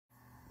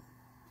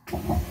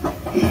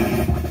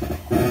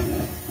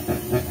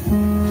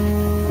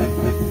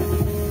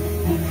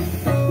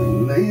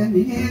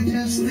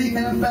just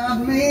thinking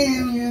about me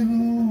and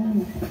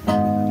you.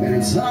 And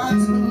it's hard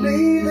to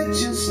believe that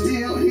you're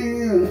still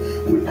here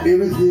with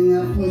everything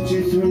I put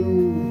you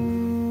through.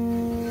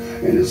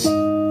 And as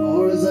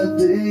far as that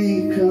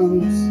day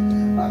comes,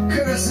 I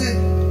curse it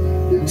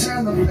and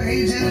turn the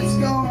page and it's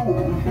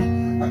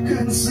gone. I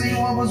couldn't see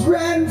what was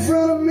right in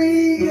front of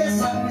me.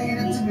 Yes, I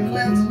needed to be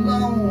left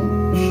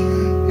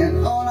alone.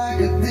 And all I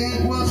could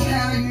think was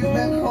how you've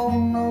been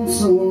holding on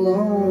so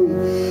long.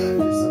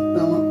 Yes, I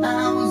thought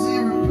I was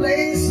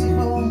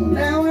irreplaceable.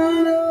 Now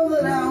I know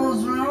that I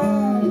was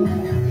wrong.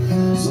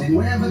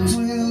 Somewhere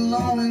between the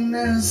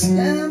loneliness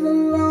and the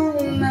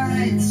long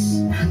nights,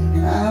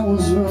 I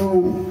was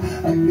wrong.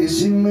 I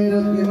guess you made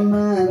up your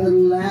mind that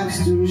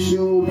life's too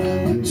short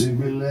and to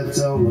be left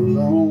all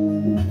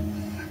alone.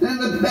 In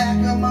the back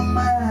of my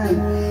mind,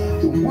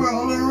 the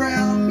world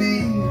around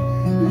me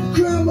would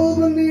crumble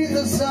beneath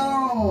us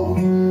all.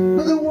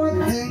 But the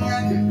one thing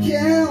I could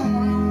count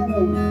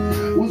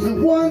on was the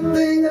one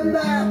thing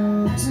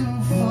about to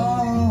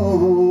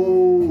fall.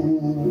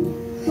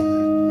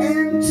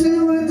 And to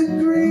a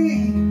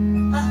degree,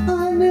 I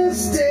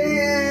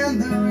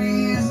understand the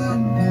reason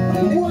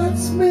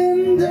what's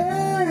been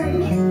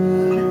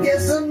done.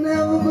 Guess I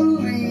never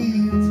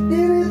believed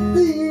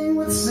anything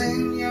would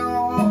send your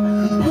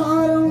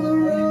heart on the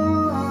run.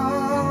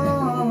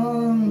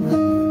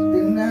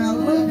 And now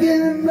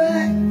looking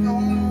back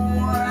on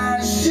what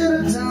I should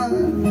have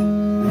done,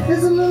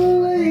 it's a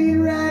little late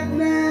right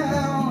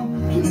now.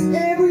 It's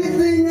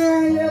everything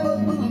I ever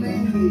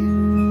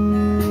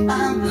believed.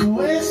 I'm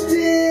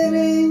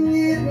questioning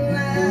it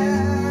now.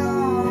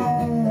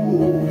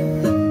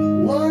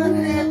 What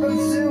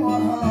happens to a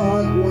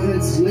heart when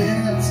it's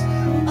left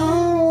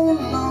all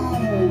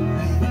alone?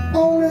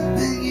 Only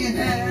thing you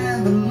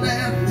have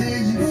left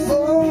is your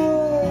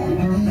phone.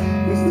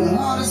 It's the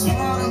hardest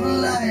part of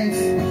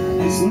life,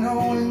 is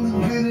knowing the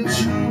bitter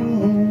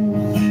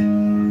truth.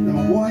 The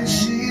one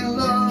she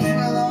loves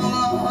with all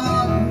her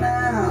heart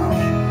now,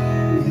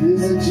 it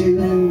isn't you.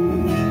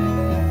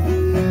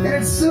 And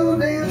it's so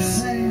damn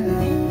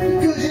sad,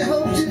 because you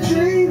hoped your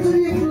dreams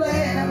and your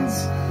plans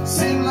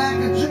seem like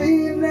a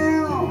dream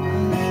now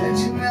that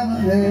you never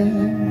had.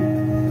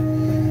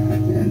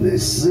 And they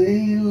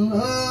say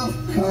love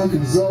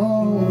conquers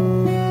all,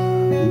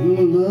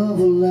 love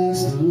will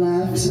last a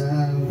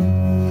lifetime.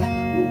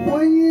 But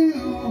when you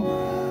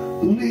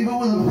leave her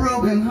with a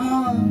broken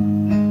heart,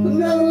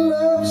 another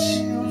love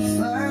she'll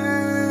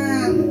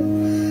find.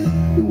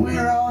 And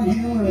we're all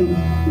human,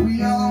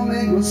 we all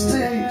make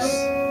mistakes.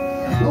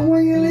 But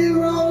when you leave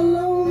her all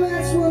alone,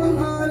 that's when her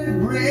heart it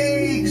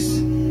breaks.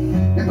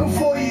 And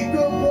before you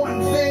go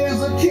pointing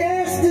fingers or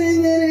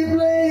casting any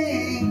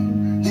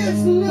blame,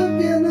 just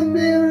look in the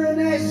mirror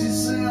and ask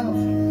yourself,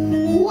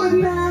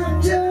 wouldn't I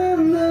have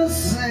done the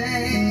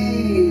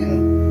same?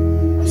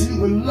 To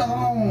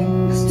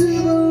belong is to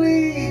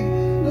believe,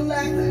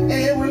 like the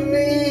air we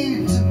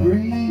need to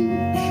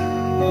breathe.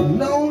 A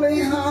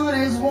lonely heart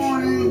is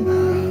wanting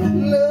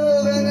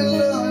love, and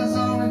love is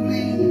all it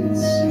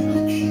needs.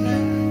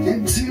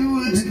 And to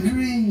a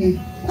degree,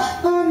 I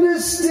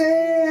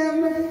understand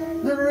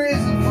the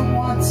reason for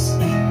what's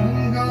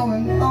been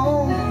going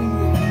on.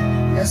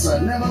 Yes, I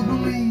never believed